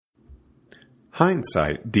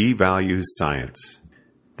Hindsight Devalues Science.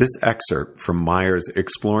 This excerpt from Meyer's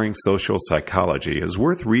Exploring Social Psychology is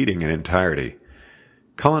worth reading in entirety.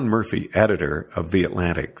 Colin Murphy, editor of The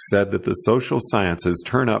Atlantic, said that the social sciences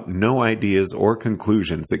turn up no ideas or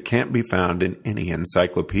conclusions that can't be found in any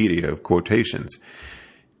encyclopedia of quotations.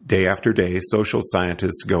 Day after day, social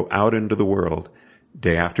scientists go out into the world.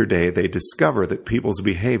 Day after day, they discover that people's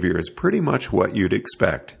behavior is pretty much what you'd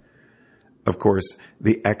expect. Of course,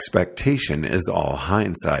 the expectation is all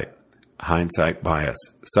hindsight. Hindsight bias.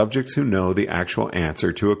 Subjects who know the actual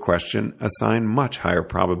answer to a question assign much higher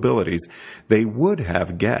probabilities they would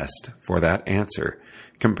have guessed for that answer,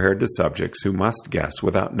 compared to subjects who must guess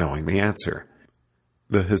without knowing the answer.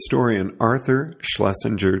 The historian Arthur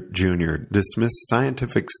Schlesinger Jr. dismissed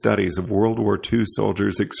scientific studies of World War II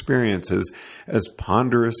soldiers' experiences as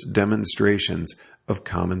ponderous demonstrations of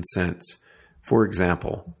common sense. For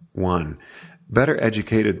example, 1. Better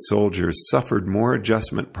educated soldiers suffered more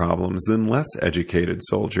adjustment problems than less educated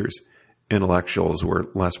soldiers. Intellectuals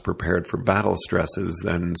were less prepared for battle stresses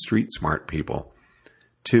than street-smart people.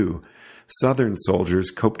 2. Southern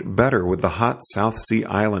soldiers coped better with the hot South Sea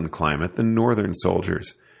Island climate than Northern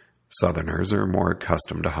soldiers. Southerners are more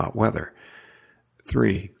accustomed to hot weather.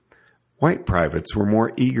 3. White privates were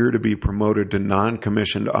more eager to be promoted to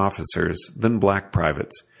non-commissioned officers than black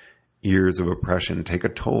privates. Years of oppression take a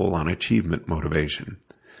toll on achievement motivation.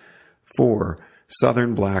 4.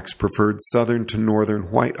 Southern blacks preferred Southern to Northern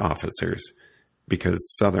white officers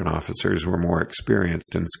because Southern officers were more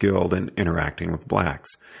experienced and skilled in interacting with blacks.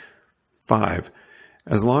 5.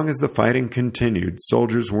 As long as the fighting continued,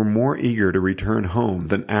 soldiers were more eager to return home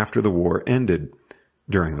than after the war ended.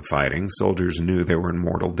 During the fighting, soldiers knew they were in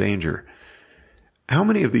mortal danger. How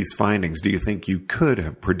many of these findings do you think you could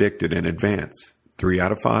have predicted in advance? 3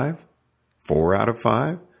 out of 5? 4 out of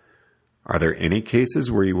 5? Are there any cases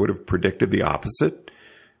where you would have predicted the opposite?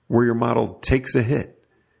 Where your model takes a hit?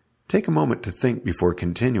 Take a moment to think before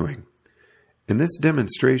continuing. In this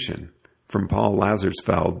demonstration, from Paul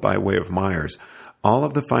Lazarsfeld by way of Myers, all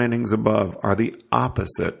of the findings above are the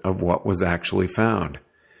opposite of what was actually found.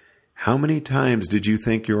 How many times did you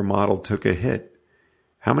think your model took a hit?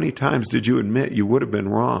 How many times did you admit you would have been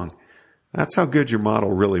wrong? That's how good your model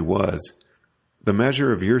really was. The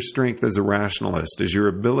measure of your strength as a rationalist is your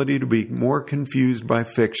ability to be more confused by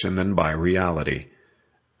fiction than by reality.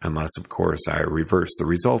 Unless, of course, I reverse the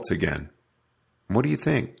results again. What do you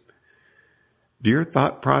think? Do your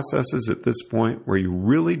thought processes at this point, where you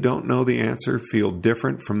really don't know the answer, feel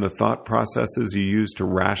different from the thought processes you use to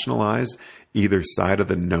rationalize either side of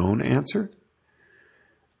the known answer?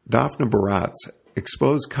 Daphne Baratz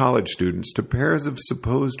exposed college students to pairs of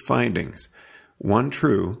supposed findings. One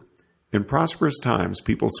true: in prosperous times,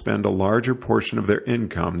 people spend a larger portion of their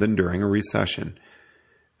income than during a recession.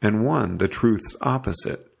 And one, the truth's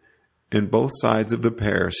opposite. In both sides of the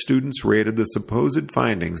pair, students rated the supposed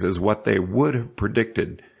findings as what they would have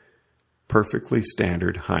predicted. Perfectly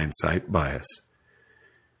standard hindsight bias.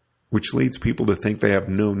 Which leads people to think they have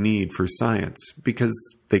no need for science, because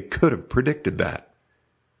they could have predicted that.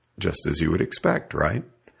 Just as you would expect, right?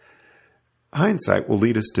 Hindsight will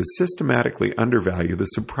lead us to systematically undervalue the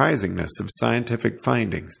surprisingness of scientific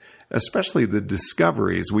findings, especially the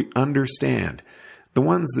discoveries we understand, the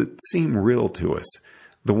ones that seem real to us,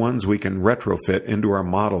 the ones we can retrofit into our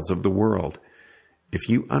models of the world. If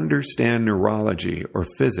you understand neurology or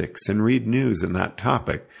physics and read news in that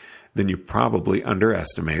topic, then you probably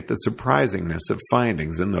underestimate the surprisingness of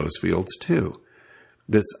findings in those fields too.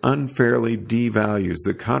 This unfairly devalues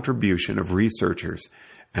the contribution of researchers,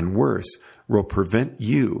 and worse, will prevent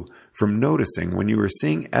you from noticing when you are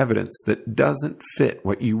seeing evidence that doesn't fit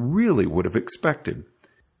what you really would have expected.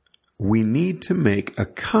 We need to make a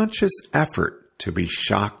conscious effort to be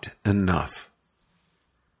shocked enough.